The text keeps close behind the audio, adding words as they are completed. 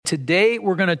Today,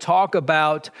 we're going to talk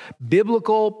about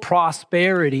biblical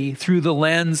prosperity through the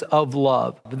lens of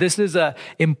love. This is an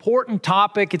important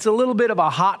topic. It's a little bit of a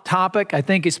hot topic, I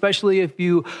think, especially if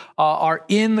you are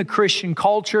in the Christian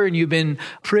culture and you've been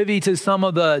privy to some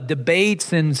of the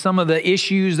debates and some of the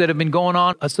issues that have been going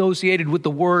on associated with the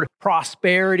word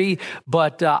prosperity.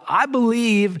 But I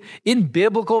believe in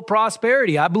biblical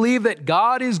prosperity. I believe that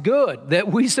God is good,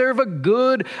 that we serve a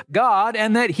good God,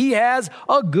 and that He has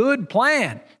a good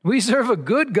plan. We serve a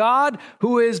good God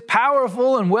who is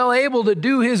powerful and well able to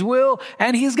do His will,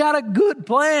 and He's got a good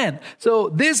plan. So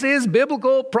this is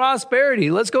biblical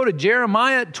prosperity. Let's go to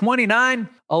Jeremiah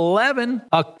 29:11,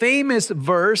 a famous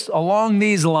verse along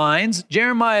these lines.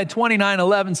 Jeremiah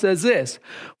 29:11 says this,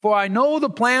 "For I know the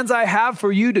plans I have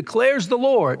for you, declares the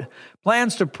Lord,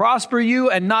 plans to prosper you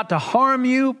and not to harm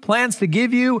you, plans to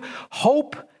give you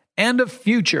hope and a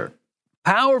future."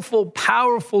 Powerful,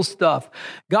 powerful stuff.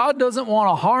 God doesn't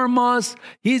want to harm us.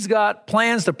 He's got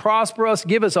plans to prosper us,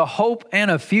 give us a hope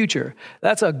and a future.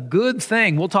 That's a good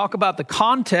thing. We'll talk about the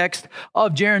context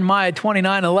of Jeremiah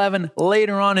 29:11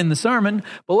 later on in the sermon,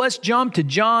 but let's jump to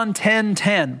John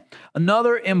 10:10,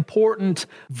 another important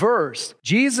verse.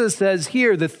 Jesus says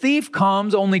here, "The thief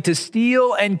comes only to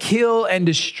steal and kill and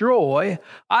destroy.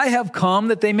 I have come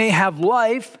that they may have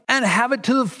life and have it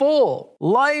to the full."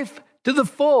 Life to the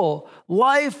full,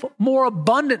 life more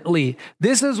abundantly.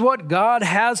 This is what God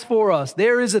has for us.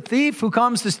 There is a thief who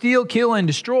comes to steal, kill, and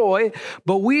destroy,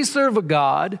 but we serve a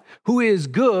God who is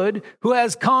good, who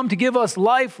has come to give us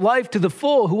life, life to the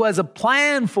full, who has a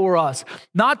plan for us,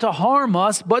 not to harm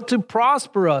us, but to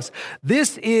prosper us.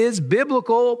 This is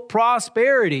biblical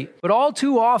prosperity. But all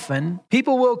too often,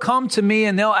 people will come to me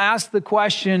and they'll ask the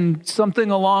question, something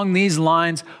along these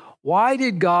lines, why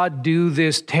did God do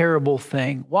this terrible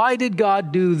thing? Why did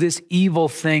God do this evil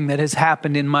thing that has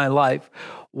happened in my life?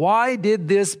 Why did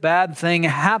this bad thing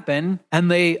happen?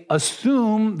 And they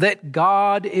assume that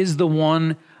God is the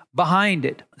one behind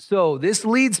it. So this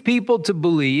leads people to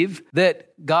believe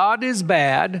that God is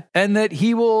bad and that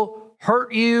He will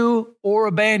hurt you or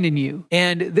abandon you.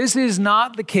 And this is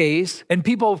not the case. And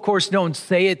people, of course, don't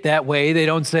say it that way. They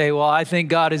don't say, well, I think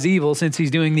God is evil since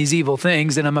He's doing these evil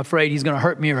things, and I'm afraid He's going to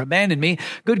hurt me or abandon me.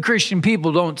 Good Christian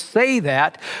people don't say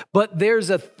that, but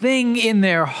there's a thing in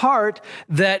their heart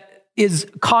that is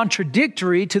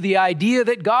contradictory to the idea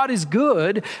that God is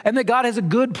good and that God has a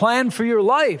good plan for your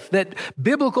life, that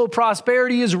biblical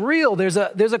prosperity is real. There's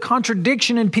a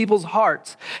contradiction in people's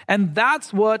hearts. And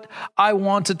that's what I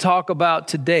want to talk about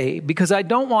today, because I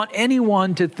don't want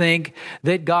anyone to think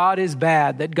that God is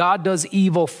bad, that God does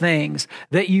evil things,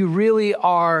 that you really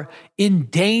are in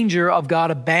danger of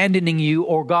God abandoning you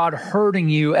or God hurting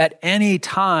you at any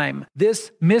time.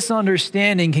 This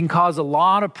misunderstanding can cause a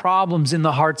lot of problems in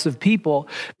the hearts of people,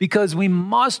 because we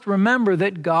must remember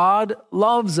that God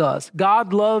loves us.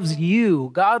 God loves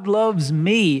you. God loves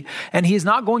me. And He's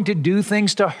not going to do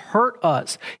things to hurt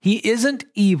us. He isn't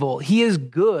evil. He is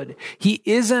good. He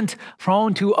isn't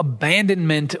prone to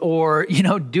abandonment or,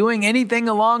 doing anything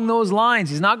along those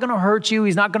lines. He's not going to hurt you.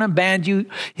 He's not going to abandon you.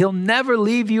 He'll never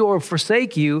leave you or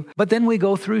forsake you. But then we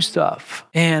go through stuff.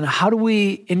 And how do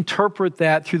we interpret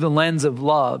that through the lens of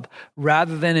love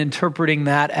rather than interpreting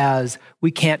that as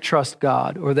we can't trust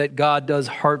God or that God does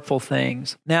hurtful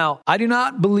things? Now, I do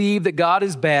not believe that God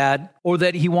is bad or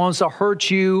that He wants to hurt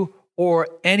you or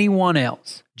anyone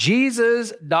else.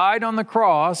 Jesus died on the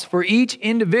cross for each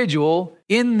individual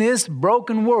in this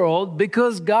broken world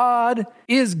because God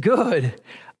is good.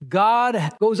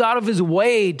 God goes out of His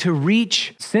way to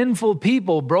reach sinful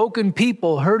people, broken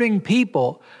people, hurting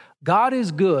people. God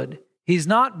is good. He's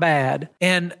not bad.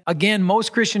 And again,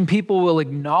 most Christian people will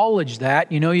acknowledge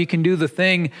that. You can do the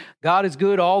thing, God is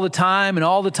good all the time, and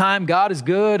all the time God is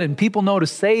good, and people know to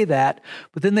say that,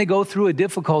 but then they go through a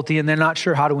difficulty and they're not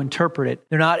sure how to interpret it.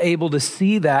 They're not able to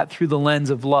see that through the lens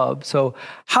of love. So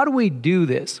how do we do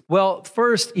this? Well,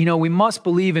 first, we must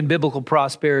believe in biblical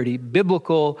prosperity,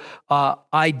 biblical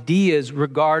ideas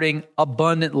regarding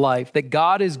abundant life, that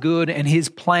God is good and His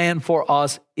plan for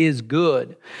us is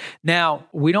good. Now,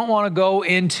 we don't want to go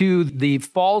into the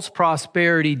false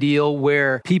prosperity deal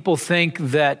where people think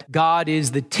that God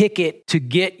is the ticket to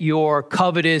get your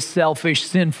covetous, selfish,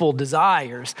 sinful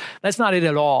desires. That's not it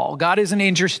at all. God isn't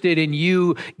interested in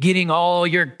you getting all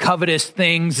your covetous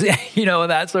things,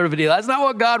 that sort of a deal. That's not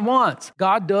what God wants.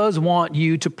 God does want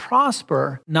you to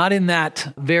prosper, not in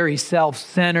that very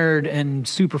self-centered and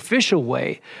superficial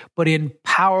way, but in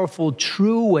powerful,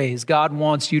 true ways. God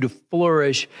wants you to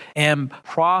flourish flourish and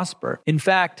prosper. In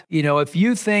fact, if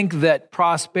you think that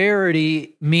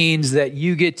prosperity means that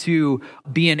you get to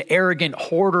be an arrogant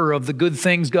hoarder of the good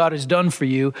things God has done for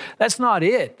you, that's not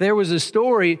it. There was a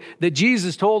story that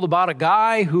Jesus told about a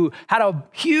guy who had a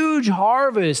huge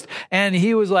harvest, and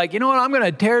he was like, you know what, I'm going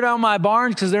to tear down my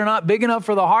barns because they're not big enough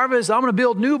for the harvest. I'm going to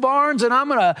build new barns, and I'm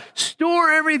going to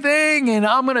store everything, and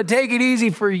I'm going to take it easy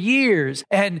for years.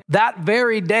 And that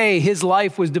very day, his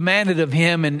life was demanded of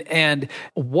him, and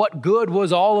what good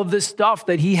was all of this stuff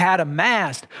that he had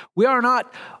amassed? We are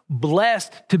not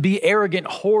blessed to be arrogant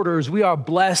hoarders. We are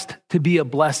blessed to be a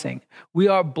blessing. We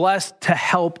are blessed to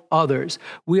help others.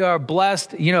 We are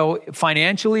blessed,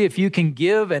 financially, if you can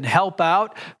give and help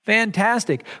out,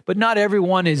 fantastic. But not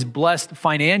everyone is blessed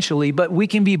financially, but we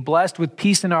can be blessed with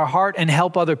peace in our heart and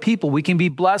help other people. We can be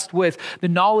blessed with the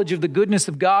knowledge of the goodness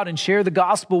of God and share the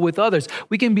gospel with others.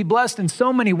 We can be blessed in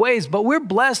so many ways, but we're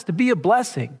blessed to be a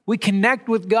blessing. We connect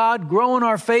with God, grow in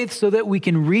our faith so that we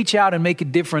can reach out and make a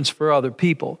difference for other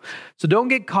people. So don't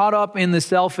get caught up in the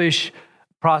selfish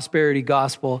prosperity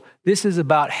gospel. This is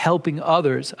about helping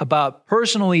others, about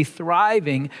personally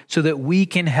thriving so that we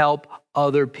can help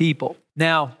other people.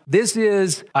 Now,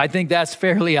 I think that's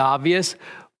fairly obvious,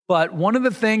 but one of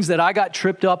the things that I got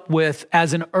tripped up with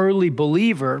as an early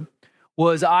believer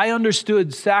was I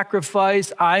understood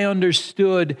sacrifice, I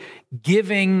understood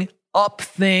giving up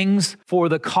things for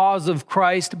the cause of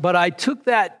Christ, but I took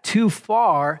that too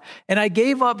far and I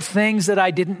gave up things that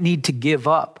I didn't need to give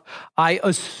up. I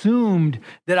assumed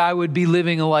that I would be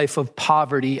living a life of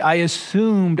poverty. I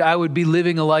assumed I would be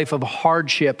living a life of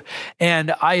hardship,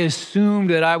 and I assumed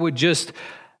that I would just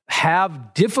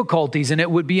have difficulties and it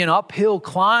would be an uphill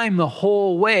climb the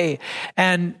whole way.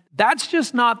 And that's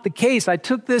just not the case. I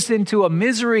took this into a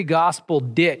misery gospel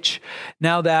ditch.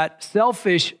 Now that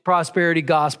selfish prosperity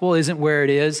gospel isn't where it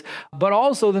is, but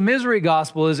also the misery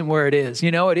gospel isn't where it is.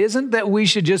 It isn't that we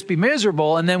should just be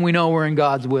miserable and then we know we're in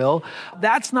God's will.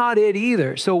 That's not it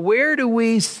either. So where do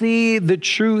we see the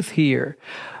truth here?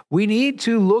 We need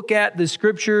to look at the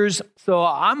scriptures. So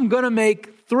I'm going to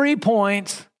make 3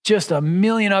 points. Just a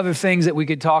million other things that we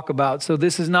could talk about. So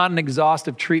this is not an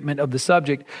exhaustive treatment of the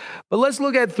subject, but let's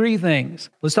look at 3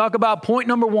 things. Let's talk about point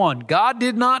number 1. God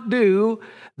did not do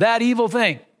that evil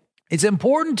thing. It's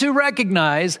important to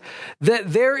recognize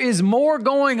that there is more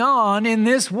going on in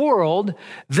this world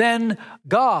than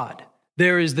God.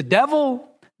 There is the devil.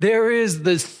 There is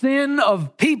the sin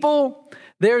of people.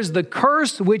 There's the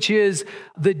curse, which is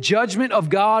the judgment of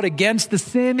God against the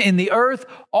sin in the earth.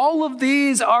 All of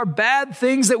these are bad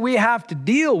things that we have to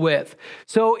deal with.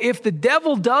 So if the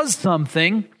devil does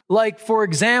something, like, for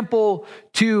example,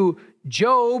 to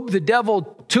Job, the devil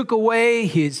took away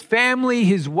his family,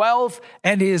 his wealth,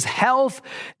 and his health.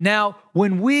 Now,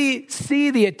 when we see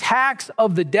the attacks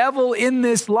of the devil in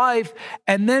this life,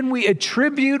 and then we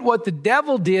attribute what the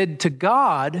devil did to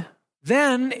God,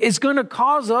 then it's going to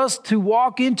cause us to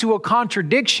walk into a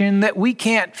contradiction that we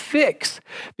can't fix.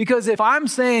 Because if I'm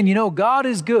saying, God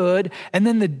is good, and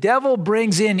then the devil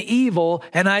brings in evil,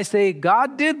 and I say,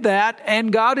 God did that,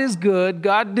 and God is good,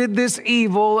 God did this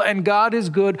evil, and God is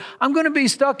good, I'm going to be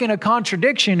stuck in a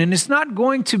contradiction, and it's not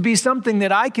going to be something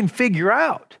that I can figure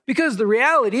out. Because the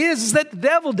reality is that the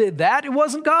devil did that, it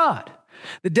wasn't God.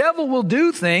 The devil will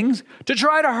do things to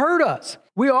try to hurt us.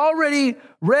 We already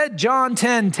read John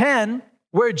 10:10,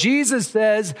 where Jesus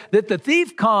says that the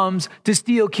thief comes to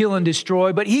steal, kill, and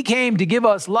destroy, but he came to give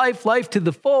us life to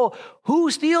the full.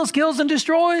 Who steals, kills, and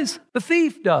destroys? The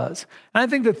thief does. And I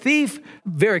think the thief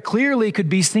very clearly could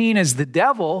be seen as the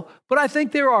devil, but I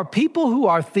think there are people who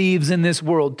are thieves in this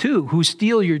world too, who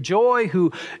steal your joy,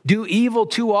 who do evil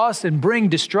to us and bring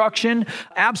destruction.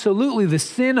 Absolutely, the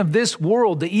sin of this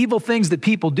world, the evil things that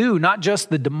people do, not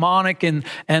just the demonic and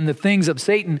the things of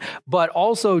Satan, but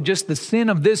also just the sin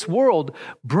of this world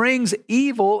brings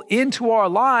evil into our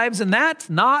lives, and that's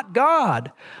not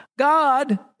God.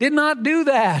 God did not do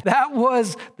that. That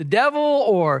was the devil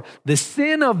or the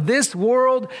sin of this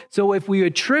world. So if we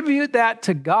attribute that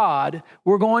to God,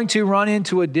 we're going to run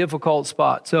into a difficult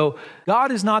spot. So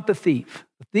God is not the thief.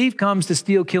 The thief comes to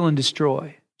steal, kill, and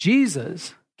destroy.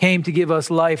 Jesus came to give us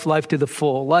life to the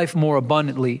full, life more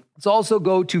abundantly. Let's also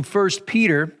go to 1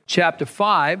 Peter chapter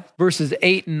 5, verses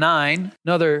 8 and 9,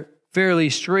 another fairly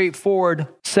straightforward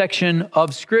section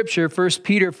of Scripture. 1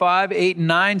 Peter 5, 8 and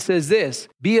 9 says this: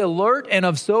 "Be alert and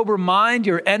of sober mind.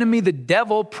 Your enemy, the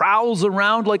devil, prowls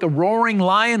around like a roaring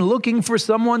lion looking for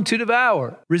someone to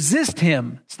devour. Resist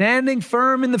him, standing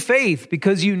firm in the faith,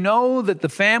 because you know that the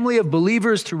family of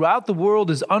believers throughout the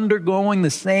world is undergoing the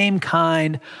same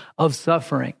kind of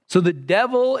suffering. So the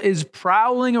devil is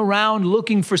prowling around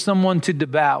looking for someone to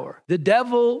devour. The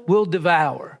devil will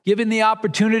devour. Given the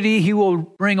opportunity, he will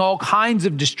bring all kinds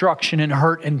of destruction and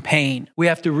hurt and pain. We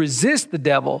have to resist the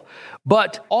devil.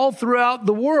 But all throughout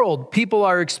the world, people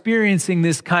are experiencing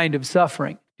this kind of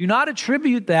suffering. Do not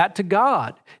attribute that to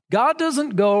God. God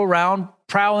doesn't go around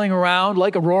prowling around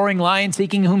like a roaring lion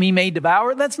seeking whom he may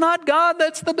devour. That's not God,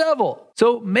 that's the devil.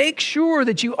 So make sure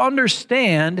that you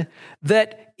understand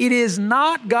that it is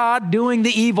not God doing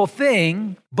the evil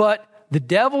thing, but the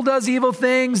devil does evil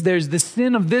things. There's the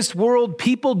sin of this world.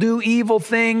 People do evil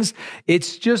things.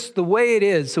 It's just the way it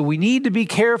is. So we need to be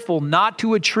careful not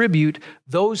to attribute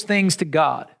those things to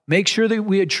God. Make sure that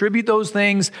we attribute those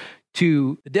things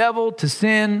to the devil, to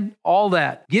sin, all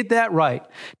that. Get that right.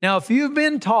 Now, if you've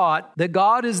been taught that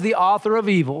God is the author of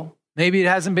evil, maybe it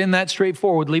hasn't been that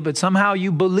straightforwardly, but somehow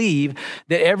you believe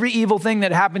that every evil thing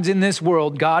that happens in this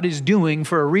world, God is doing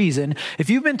for a reason. If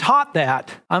you've been taught that,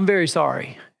 I'm very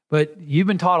sorry, but you've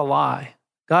been taught a lie.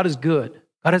 God is good.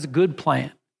 God has a good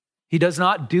plan. He does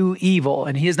not do evil,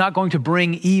 and he is not going to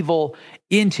bring evil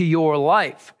into your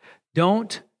life.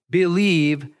 Don't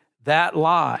believe that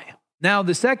lie. Now,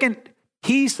 the second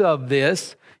piece of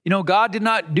this, God did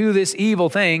not do this evil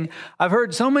thing. I've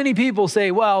heard so many people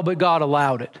say, well, but God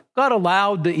allowed it. God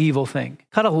allowed the evil thing.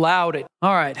 God allowed it.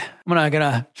 All right, I'm not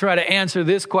going to try to answer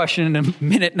this question in a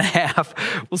minute and a half.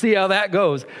 We'll see how that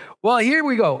goes. Well, here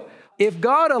we go. If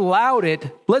God allowed it,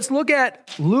 let's look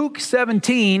at Luke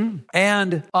 17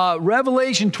 and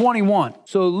Revelation 21.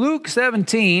 So Luke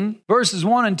 17, verses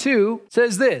 1 and 2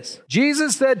 says this.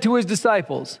 Jesus said to his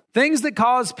disciples, "Things that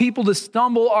cause people to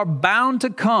stumble are bound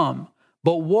to come,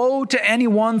 but woe to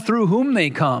anyone through whom they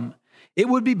come. It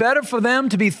would be better for them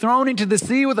to be thrown into the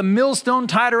sea with a millstone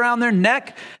tied around their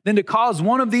neck than to cause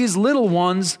one of these little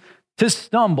ones to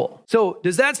stumble." So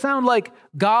does that sound like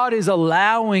God is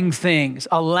allowing things,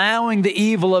 allowing the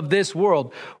evil of this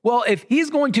world? Well, if he's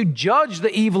going to judge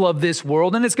the evil of this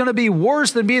world, and it's going to be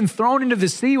worse than being thrown into the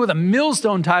sea with a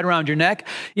millstone tied around your neck,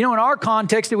 in our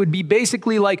context, it would be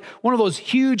basically like one of those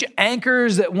huge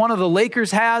anchors that one of the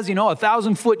Lakers has, a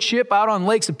 1,000-foot ship out on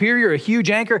Lake Superior, a huge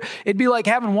anchor. It'd be like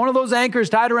having one of those anchors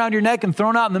tied around your neck and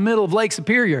thrown out in the middle of Lake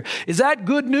Superior. Is that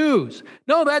good news?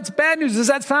 No, that's bad news. Does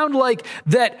that sound like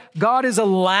that God is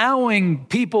allowing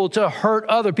people to hurt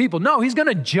other people? No, he's going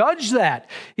to judge that.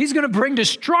 He's going to bring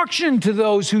destruction to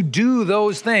those who do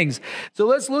those things. So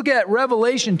let's look at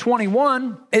Revelation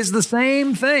 21 is the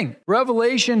same thing.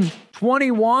 Revelation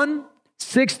 21,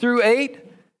 6 through 8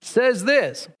 says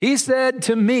this. He said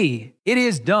to me, "It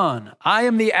is done. I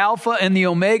am the Alpha and the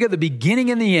Omega, the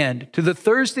beginning and the end. To the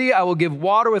thirsty, I will give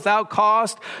water without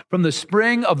cost from the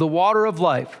spring of the water of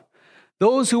life.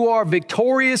 Those who are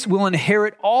victorious will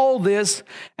inherit all this,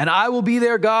 and I will be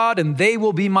their God, and they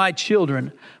will be my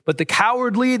children. But the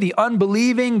cowardly, the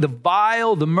unbelieving, the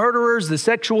vile, the murderers, the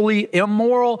sexually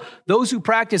immoral, those who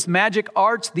practice magic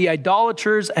arts, the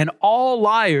idolaters, and all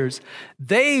liars,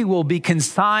 they will be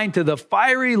consigned to the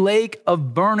fiery lake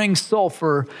of burning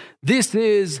sulfur. This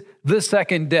is the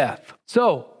second death."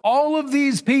 So, all of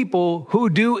these people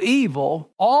who do evil,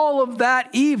 all of that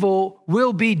evil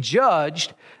will be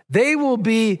judged. They will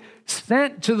be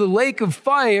sent to the lake of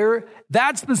fire.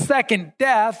 That's the second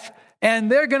death.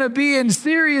 And they're going to be in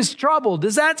serious trouble.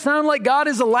 Does that sound like God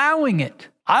is allowing it?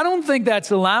 I don't think that's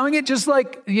allowing it. Just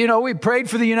like, we prayed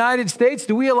for the United States.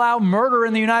 Do we allow murder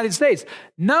in the United States?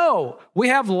 No. We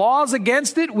have laws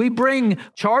against it. We bring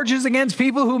charges against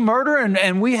people who murder,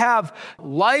 and we have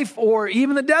life or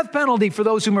even the death penalty for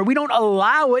those who murder. We don't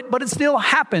allow it, but it still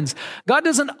happens. God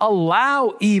doesn't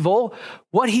allow evil.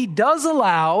 What he does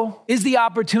allow is the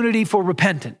opportunity for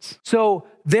repentance. So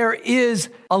there is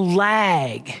a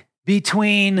lag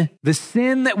between the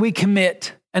sin that we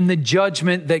commit and the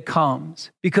judgment that comes,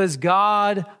 because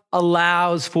God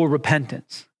allows for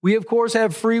repentance. We, of course,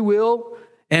 have free will,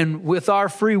 and with our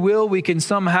free will, we can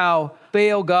somehow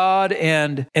fail God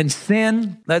and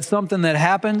sin. That's something that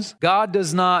happens. God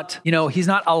does not, he's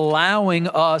not allowing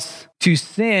us to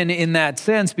sin in that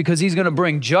sense, because he's going to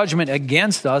bring judgment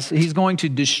against us. He's going to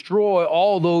destroy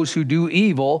all those who do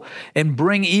evil and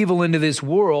bring evil into this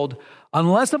world,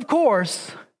 unless, of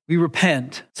course, we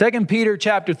repent. 2 Peter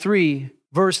chapter 3,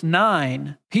 verse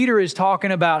 9, Peter is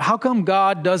talking about how come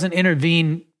God doesn't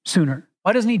intervene sooner?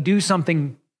 Why doesn't he do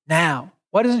something now?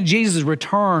 Why doesn't Jesus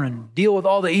return and deal with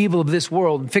all the evil of this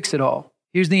world and fix it all?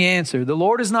 Here's the answer. The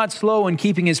Lord is not slow in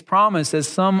keeping his promise, as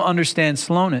some understand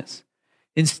slowness.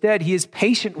 Instead, he is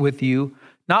patient with you,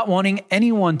 not wanting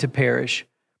anyone to perish,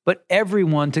 but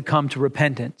everyone to come to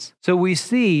repentance. So we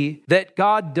see that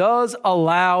God does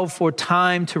allow for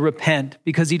time to repent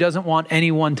because he doesn't want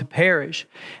anyone to perish.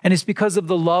 And it's because of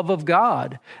the love of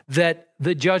God that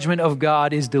the judgment of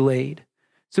God is delayed.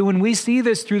 So when we see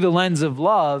this through the lens of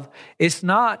love, it's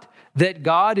not that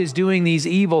God is doing these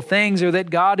evil things or that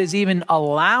God is even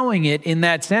allowing it in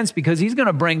that sense, because he's going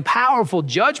to bring powerful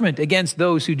judgment against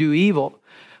those who do evil.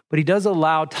 But he does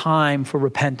allow time for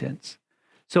repentance.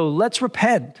 So let's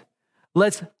repent.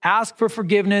 Let's ask for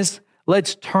forgiveness.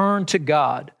 Let's turn to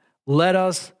God. Let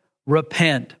us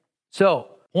repent. So,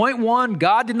 point one,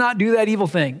 God did not do that evil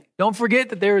thing. Don't forget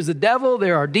that there is a devil,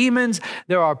 there are demons,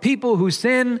 there are people who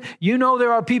sin. You know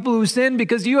there are people who sin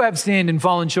because you have sinned and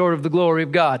fallen short of the glory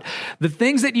of God. The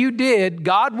things that you did,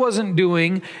 God wasn't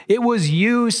doing. It was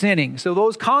you sinning. So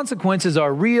those consequences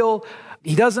are real.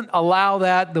 He doesn't allow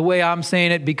that the way I'm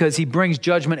saying it because he brings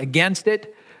judgment against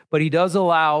it, but he does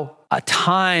allow a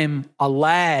time, a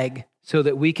lag, so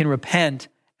that we can repent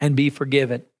and be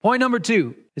forgiven. Point number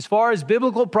two, as far as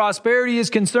biblical prosperity is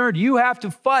concerned, you have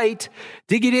to fight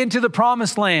to get into the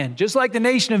promised land. Just like the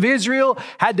nation of Israel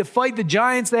had to fight the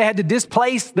giants, they had to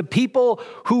displace the people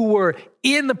who were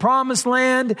in the promised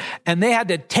land, and they had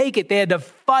to take it, they had to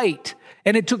fight.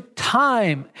 And it took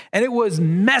time, and it was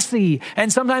messy,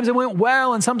 and sometimes it went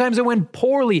well, and sometimes it went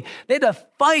poorly. They had to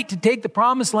fight to take the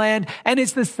promised land, and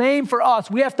it's the same for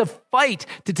us. We have to fight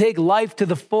to take life to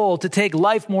the full, to take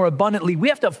life more abundantly. We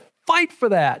have to fight for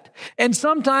that. And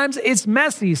sometimes it's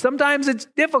messy, sometimes it's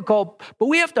difficult, but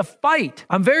we have to fight.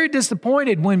 I'm very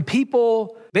disappointed when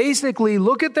people basically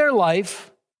look at their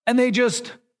life, and they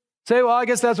just say, well, I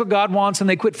guess that's what God wants, and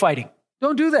they quit fighting.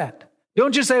 Don't do that.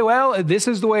 Don't just say, well, this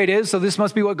is the way it is, so this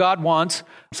must be what God wants,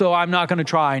 so I'm not going to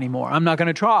try anymore. I'm not going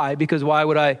to try because why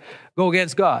would I go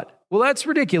against God? Well, that's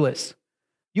ridiculous.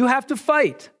 You have to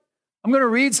fight. I'm going to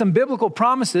read some biblical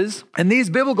promises, and these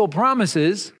biblical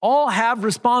promises all have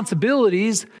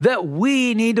responsibilities that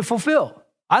we need to fulfill.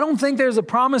 I don't think there's a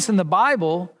promise in the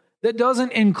Bible that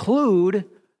doesn't include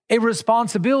a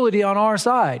responsibility on our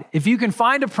side. If you can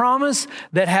find a promise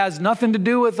that has nothing to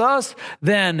do with us,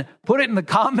 then put it in the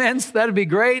comments. That'd be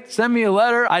great. Send me a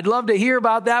letter. I'd love to hear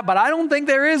about that, but I don't think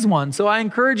there is one. So I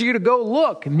encourage you to go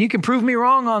look, and you can prove me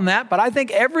wrong on that. But I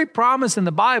think every promise in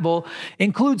the Bible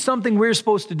includes something we're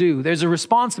supposed to do. There's a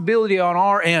responsibility on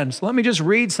our end. So let me just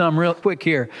read some real quick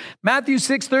here. Matthew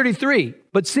 6:33.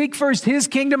 But seek first his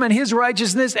kingdom and his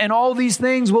righteousness, and all these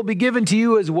things will be given to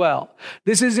you as well.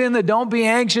 This is in the don't be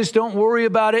anxious, don't worry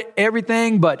about it,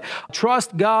 everything, but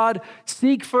trust God.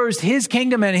 Seek first his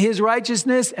kingdom and his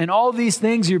righteousness, and all these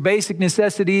things, your basic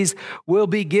necessities, will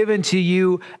be given to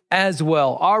you as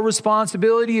well. Our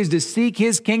responsibility is to seek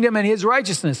his kingdom and his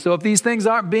righteousness. So if these things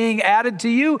aren't being added to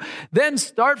you, then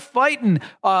start fighting,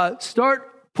 start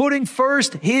putting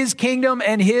first his kingdom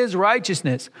and his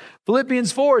righteousness.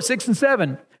 Philippians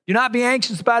 4:6-7. Do not be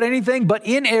anxious about anything, but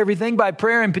in everything by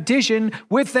prayer and petition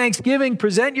with thanksgiving,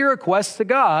 present your requests to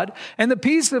God, and the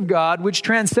peace of God, which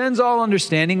transcends all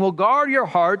understanding, will guard your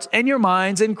hearts and your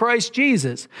minds in Christ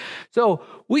Jesus. So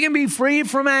we can be free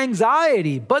from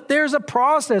anxiety, but there's a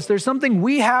process. There's something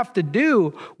we have to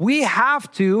do. We have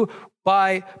to,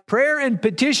 by prayer and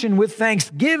petition with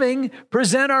thanksgiving,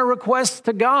 present our requests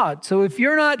to God. So if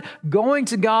you're not going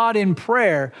to God in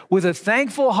prayer with a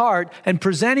thankful heart and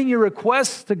presenting your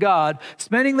requests to God,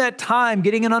 spending that time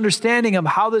getting an understanding of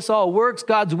how this all works,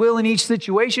 God's will in each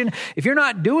situation, if you're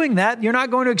not doing that, you're not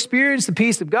going to experience the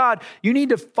peace of God. You need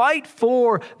to fight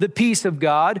for the peace of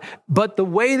God. But the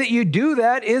way that you do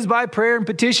that is by prayer and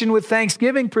petition with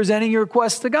thanksgiving, presenting your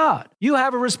requests to God. You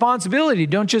have a responsibility.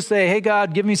 Don't just say, hey,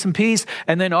 God, give me some peace,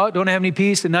 and then, oh, don't have any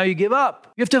peace, and now you give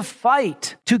up. You have to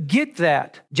fight to get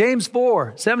that. James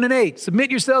 4:7-8.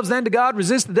 Submit yourselves then to God,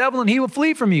 resist the devil, and he will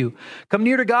flee from you. Come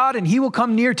near to God, and he will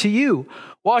come near to you.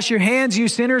 Wash your hands, you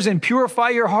sinners, and purify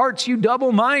your hearts, you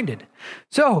double-minded.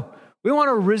 So, we want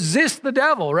to resist the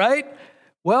devil, right?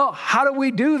 Well, how do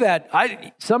we do that?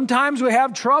 Sometimes we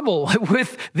have trouble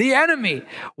with the enemy.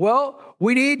 Well,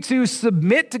 we need to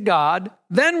submit to God,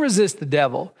 then resist the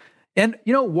devil. And,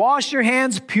 wash your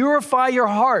hands, purify your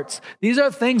hearts. These are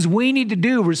things we need to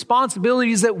do,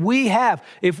 responsibilities that we have.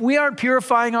 If we aren't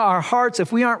purifying our hearts,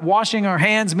 if we aren't washing our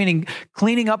hands, meaning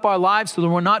cleaning up our lives so that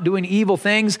we're not doing evil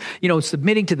things,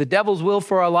 submitting to the devil's will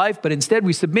for our life, but instead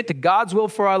we submit to God's will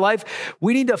for our life,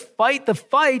 we need to fight the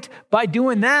fight by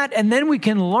doing that, and then we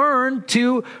can learn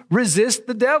to resist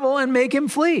the devil and make him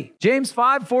flee. James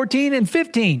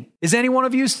 5:14-15. Is any one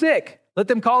of you sick? Let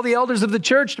them call the elders of the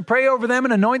church to pray over them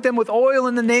and anoint them with oil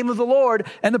in the name of the Lord.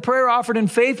 And the prayer offered in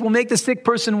faith will make the sick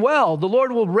person well. The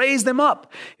Lord will raise them up.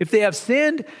 If they have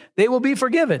sinned, they will be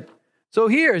forgiven. So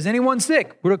here, is anyone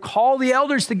sick? We're to call the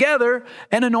elders together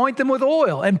and anoint them with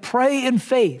oil and pray in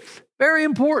faith. Very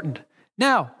important.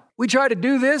 Now, we try to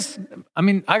do this.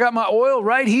 I got my oil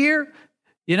right here.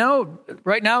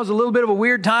 Right now is a little bit of a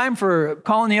weird time for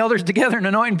calling the elders together and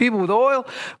anointing people with oil,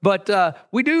 but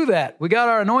we do that. We got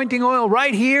our anointing oil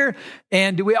right here,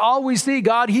 and do we always see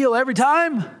God heal every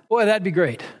time? Boy, that'd be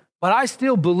great. But I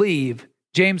still believe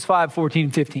James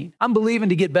 5:14-15. I'm believing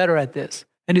to get better at this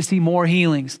and to see more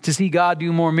healings, to see God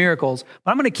do more miracles.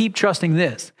 But I'm going to keep trusting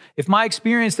this. If my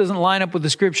experience doesn't line up with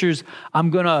the scriptures, I'm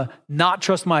going to not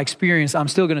trust my experience. I'm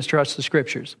still going to trust the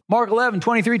scriptures. Mark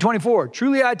 11:23-24.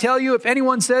 Truly I tell you, if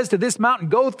anyone says to this mountain,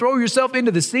 go throw yourself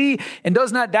into the sea, and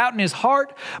does not doubt in his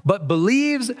heart, but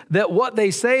believes that what they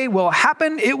say will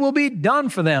happen, it will be done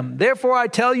for them. Therefore I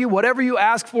tell you, whatever you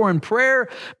ask for in prayer,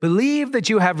 believe that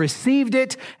you have received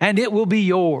it, and it will be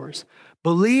yours.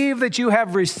 Believe that you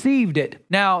have received it.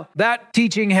 Now, that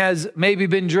teaching has maybe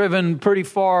been driven pretty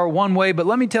far one way, but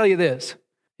let me tell you this.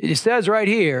 It says right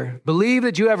here, believe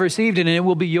that you have received it and it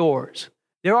will be yours.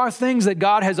 There are things that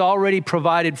God has already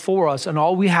provided for us, and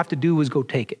all we have to do is go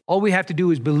take it. All we have to do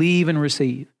is believe and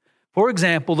receive. For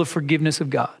example, the forgiveness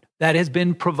of God. That has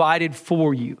been provided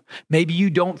for you. Maybe you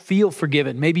don't feel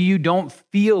forgiven. Maybe you don't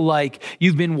feel like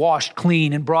you've been washed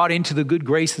clean and brought into the good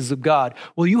graces of God.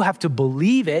 Well, you have to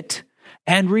believe it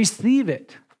and receive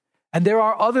it. And there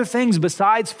are other things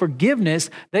besides forgiveness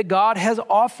that God has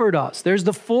offered us. There's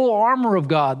the full armor of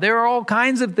God. There are all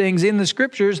kinds of things in the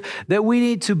scriptures that we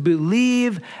need to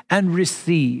believe and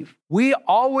receive. We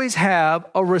always have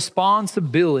a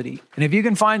responsibility. And if you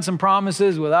can find some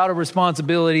promises without a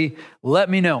responsibility, let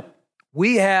me know.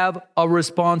 We have a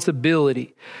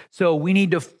responsibility. So we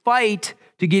need to fight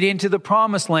to get into the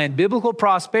promised land. Biblical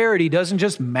prosperity doesn't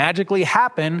just magically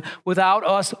happen without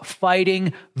us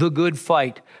fighting the good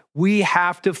fight. We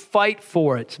have to fight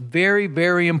for it. It's very,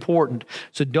 very important.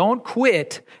 So don't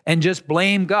quit and just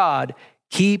blame God.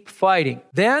 Keep fighting.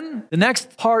 Then the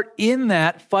next part in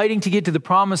that, fighting to get to the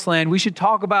promised land, we should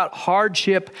talk about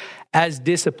hardship as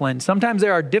discipline. Sometimes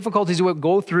there are difficulties we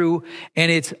go through,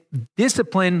 and it's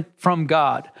discipline from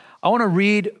God. I want to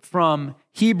read from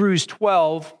Hebrews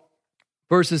 12,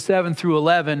 verses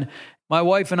 7-11. My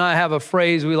wife and I have a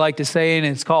phrase we like to say, and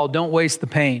it's called, don't waste the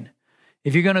pain.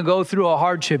 If you're going to go through a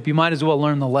hardship, you might as well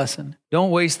learn the lesson.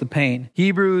 Don't waste the pain.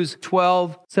 Hebrews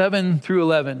 12,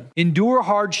 7-11. Endure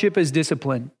hardship as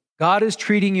discipline. God is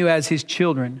treating you as his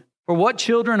children. For what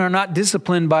children are not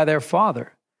disciplined by their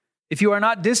father? If you are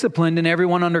not disciplined and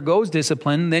everyone undergoes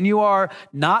discipline, then you are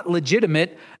not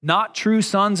legitimate, not true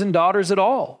sons and daughters at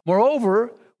all.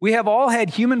 Moreover, we have all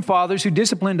had human fathers who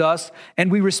disciplined us,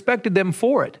 and we respected them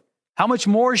for it. How much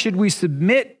more should we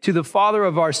submit to the Father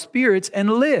of our spirits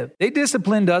and live? They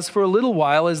disciplined us for a little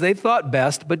while as they thought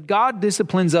best, but God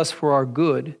disciplines us for our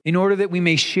good, in order that we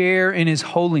may share in his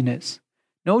holiness.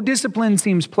 No discipline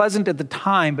seems pleasant at the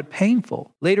time, but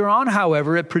painful. Later on,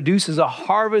 however, it produces a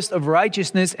harvest of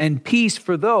righteousness and peace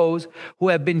for those who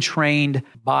have been trained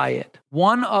by it.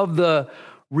 One of the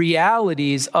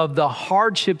realities of the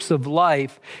hardships of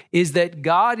life is that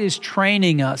God is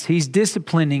training us. He's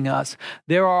disciplining us.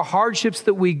 There are hardships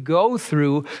that we go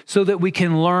through so that we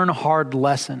can learn hard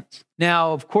lessons.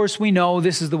 Now, of course, we know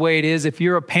this is the way it is. If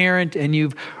you're a parent and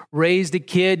you've raised a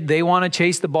kid, they want to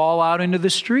chase the ball out into the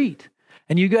street.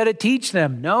 And you got to teach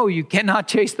them, no, you cannot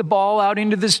chase the ball out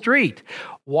into the street.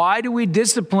 Why do we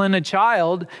discipline a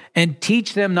child and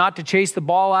teach them not to chase the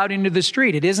ball out into the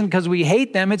street? It isn't because we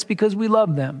hate them, it's because we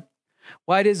love them.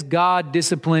 Why does God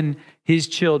discipline his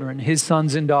children, his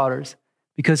sons and daughters?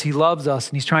 Because he loves us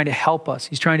and he's trying to help us.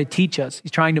 He's trying to teach us.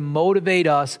 He's trying to motivate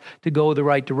us to go the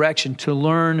right direction, to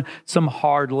learn some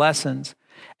hard lessons.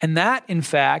 And that, in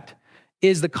fact,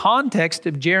 is the context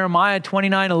of Jeremiah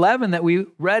 29:11 that we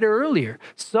read earlier.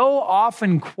 So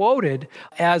often quoted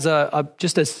as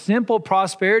just a simple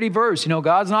prosperity verse.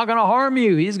 God's not going to harm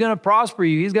you. He's going to prosper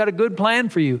you. He's got a good plan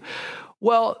for you.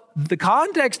 Well, the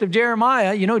context of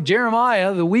Jeremiah,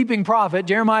 Jeremiah, the weeping prophet,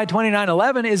 Jeremiah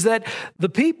 29:11, is that the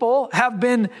people have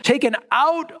been taken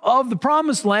out of the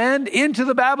promised land into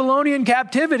the Babylonian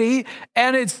captivity.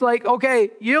 And it's like,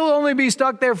 okay, you'll only be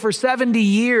stuck there for 70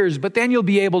 years, but then you'll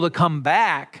be able to come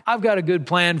back. I've got a good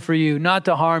plan for you, not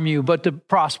to harm you, but to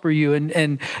prosper you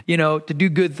and to do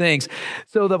good things.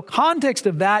 So the context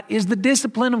of that is the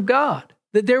discipline of God,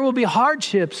 that there will be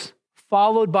hardships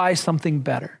followed by something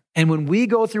better. And when we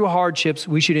go through hardships,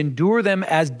 we should endure them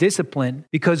as discipline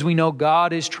because we know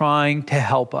God is trying to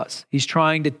help us. He's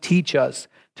trying to teach us,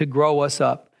 to grow us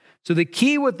up. So the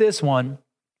key with this one,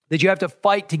 that you have to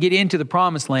fight to get into the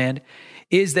promised land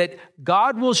is that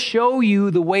God will show you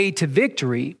the way to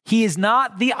victory. He is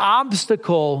not the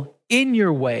obstacle in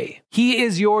your way. He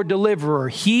is your deliverer.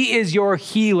 He is your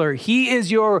healer. He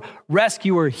is your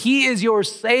rescuer. He is your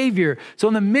savior. So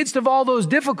in the midst of all those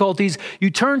difficulties, you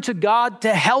turn to God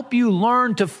to help you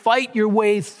learn to fight your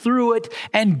way through it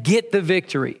and get the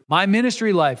victory. My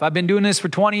ministry life, I've been doing this for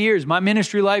 20 years. My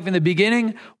ministry life in the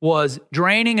beginning was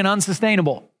draining and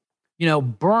unsustainable.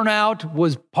 Burnout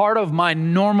was part of my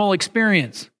normal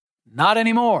experience. Not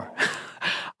anymore.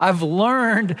 I've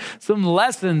learned some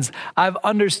lessons. I've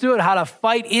understood how to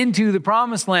fight into the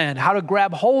promised land, how to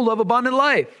grab hold of abundant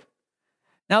life.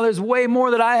 Now, there's way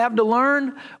more that I have to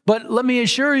learn, but let me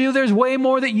assure you, there's way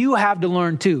more that you have to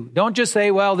learn too. Don't just say,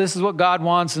 well, this is what God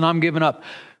wants and I'm giving up.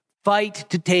 Fight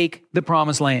to take the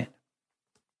promised land.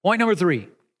 Point number 3,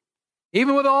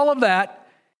 even with all of that,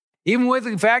 even with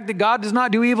the fact that God does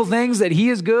not do evil things, that he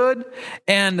is good,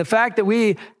 and the fact that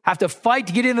we have to fight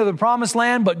to get into the promised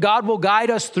land, but God will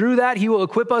guide us through that. He will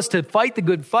equip us to fight the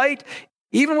good fight.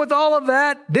 Even with all of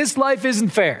that, this life isn't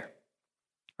fair,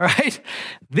 right?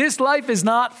 This life is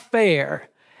not fair.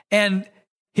 And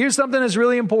here's something that's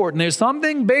really important. There's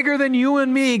something bigger than you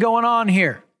and me going on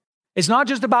here. It's not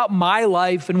just about my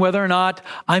life and whether or not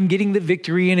I'm getting the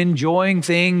victory and enjoying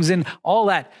things and all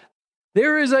that.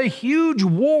 There is a huge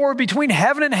war between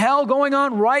heaven and hell going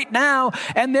on right now,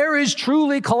 and there is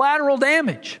truly collateral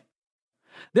damage.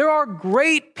 There are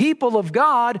great people of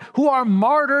God who are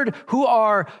martyred, who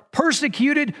are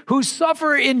persecuted, who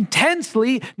suffer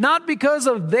intensely, not because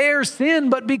of their sin,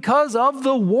 but because of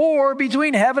the war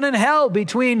between heaven and hell,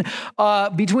 between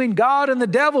God and the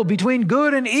devil, between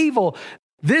good and evil.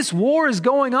 This war is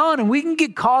going on, and we can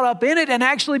get caught up in it and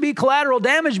actually be collateral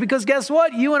damage because guess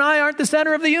what? You and I aren't the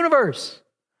center of the universe.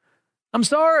 I'm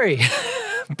sorry,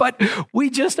 but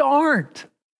we just aren't.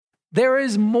 There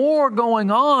is more going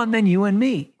on than you and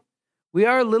me. We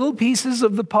are little pieces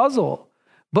of the puzzle,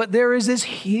 but there is this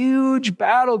huge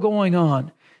battle going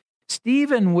on.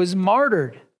 Stephen was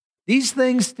martyred. These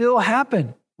things still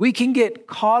happen. We can get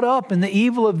caught up in the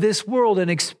evil of this world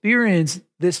and experience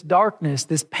this darkness,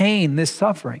 this pain, this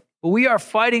suffering. But we are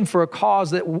fighting for a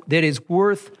cause that is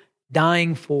worth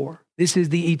dying for. This is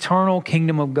the eternal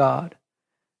kingdom of God.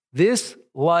 This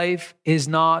life is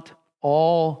not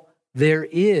all there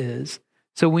is.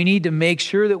 So we need to make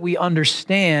sure that we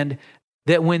understand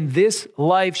that when this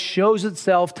life shows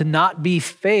itself to not be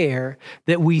fair,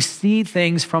 that we see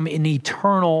things from an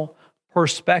eternal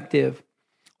perspective.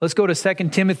 Let's go to 2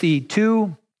 Timothy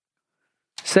 2.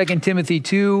 2 Timothy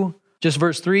 2, just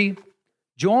verse 3.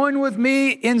 Join with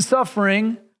me in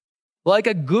suffering like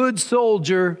a good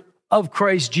soldier of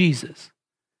Christ Jesus.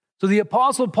 So the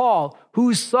Apostle Paul,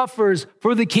 who suffers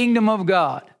for the kingdom of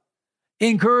God,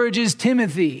 encourages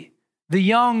Timothy, the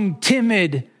young,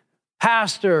 timid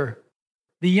pastor,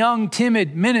 the young,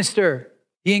 timid minister.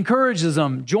 He encourages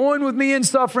them, join with me in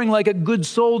suffering like a good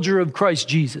soldier of Christ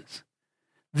Jesus.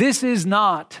 This is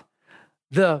not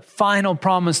the final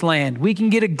promised land. We can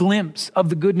get a glimpse of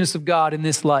the goodness of God in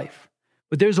this life,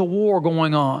 but there's a war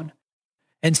going on.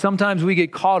 And sometimes we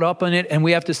get caught up in it and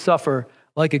we have to suffer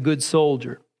like a good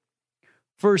soldier.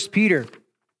 1 Peter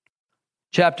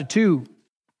chapter 2,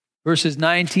 verses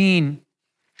 19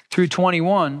 through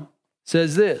 21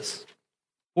 says this,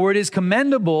 for it is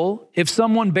commendable if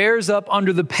someone bears up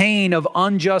under the pain of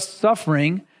unjust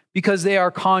suffering because they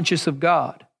are conscious of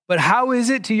God. But how is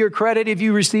it to your credit if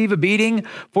you receive a beating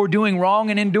for doing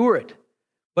wrong and endure it?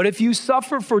 But if you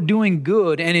suffer for doing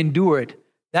good and endure it,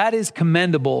 that is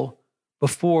commendable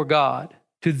before God.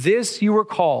 To this you were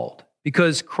called,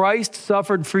 because Christ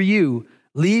suffered for you,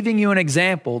 leaving you an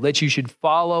example that you should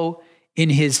follow in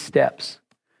his steps.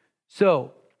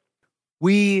 So,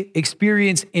 we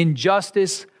experience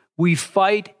injustice. We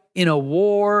fight in a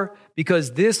war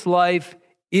because this life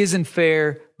isn't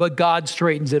fair, but God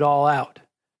straightens it all out.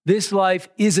 This life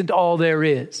isn't all there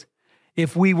is.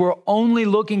 If we were only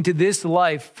looking to this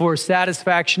life for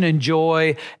satisfaction and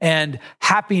joy and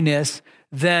happiness,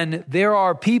 then there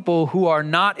are people who are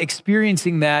not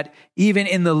experiencing that even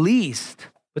in the least,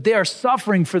 but they are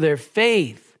suffering for their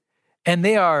faith and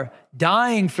they are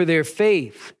dying for their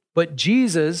faith. But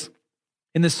Jesus,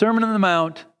 in the Sermon on the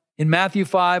Mount, in Matthew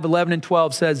 5, 11 and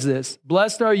 12 says this,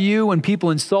 blessed are you when people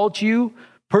insult you,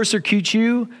 persecute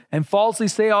you, and falsely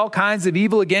say all kinds of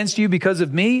evil against you because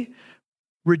of me.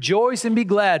 Rejoice and be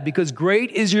glad, because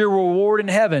great is your reward in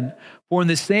heaven. For in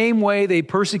the same way they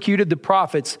persecuted the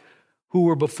prophets who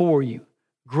were before you.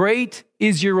 Great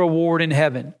is your reward in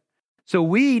heaven. So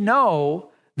we know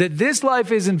that this life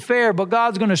isn't fair, but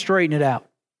God's going to straighten it out.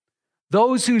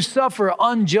 Those who suffer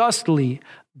unjustly,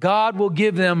 God will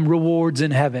give them rewards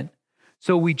in heaven.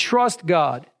 So we trust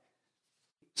God.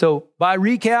 So by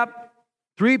recap,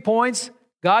 3 points.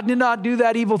 God did not do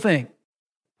that evil thing.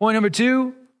 Point number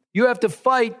 2, you have to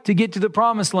fight to get to the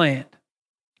promised land.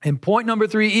 And point number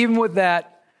 3, even with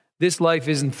that, this life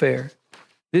isn't fair.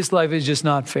 This life is just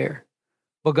not fair.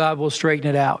 But God will straighten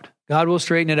it out. God will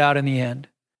straighten it out in the end.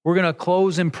 We're going to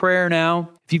close in prayer now.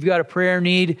 If you've got a prayer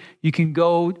need, you can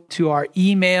go to our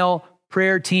email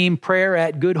prayer team,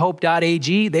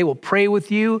 prayer@goodhope.ag. They will pray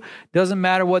with you. Doesn't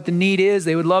matter what the need is.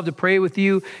 They would love to pray with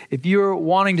you. If you're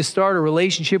wanting to start a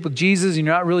relationship with Jesus and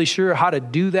you're not really sure how to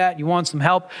do that, you want some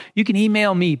help, you can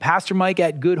email me,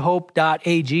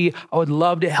 pastormike@goodhope.ag. I would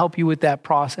love to help you with that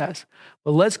process.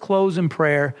 But let's close in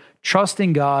prayer,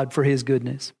 trusting God for his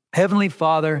goodness. Heavenly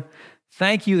Father,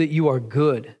 thank you that you are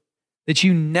good, that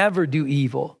you never do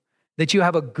evil, that you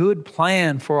have a good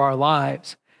plan for our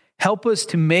lives. Help us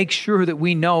to make sure that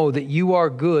we know that you are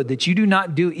good, that you do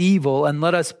not do evil, and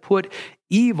let us put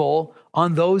evil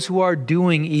on those who are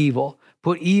doing evil.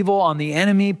 Put evil on the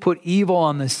enemy, put evil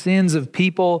on the sins of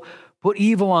people, put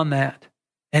evil on that,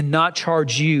 and not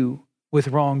charge you with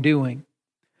wrongdoing.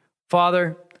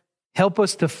 Father, help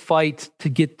us to fight to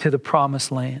get to the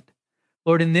promised land.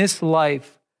 Lord, in this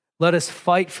life, let us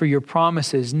fight for your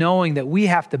promises, knowing that we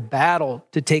have to battle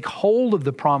to take hold of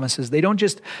the promises. They don't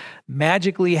just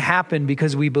magically happen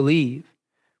because we believe,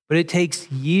 but it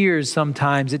takes years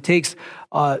sometimes. It takes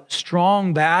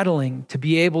strong battling to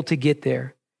be able to get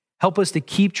there. Help us to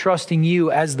keep trusting you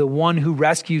as the one who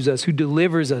rescues us, who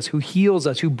delivers us, who heals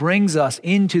us, who brings us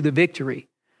into the victory,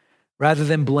 rather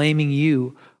than blaming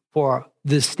you for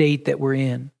the state that we're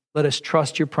in. Let us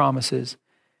trust your promises.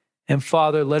 And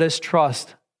Father, let us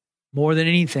trust more than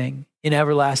anything in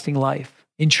everlasting life,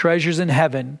 in treasures in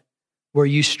heaven, where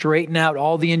you straighten out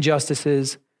all the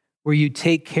injustices, where you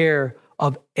take care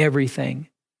of everything.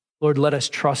 Lord, let us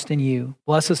trust in you.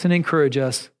 Bless us and encourage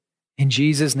us. In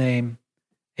Jesus' name,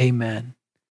 amen.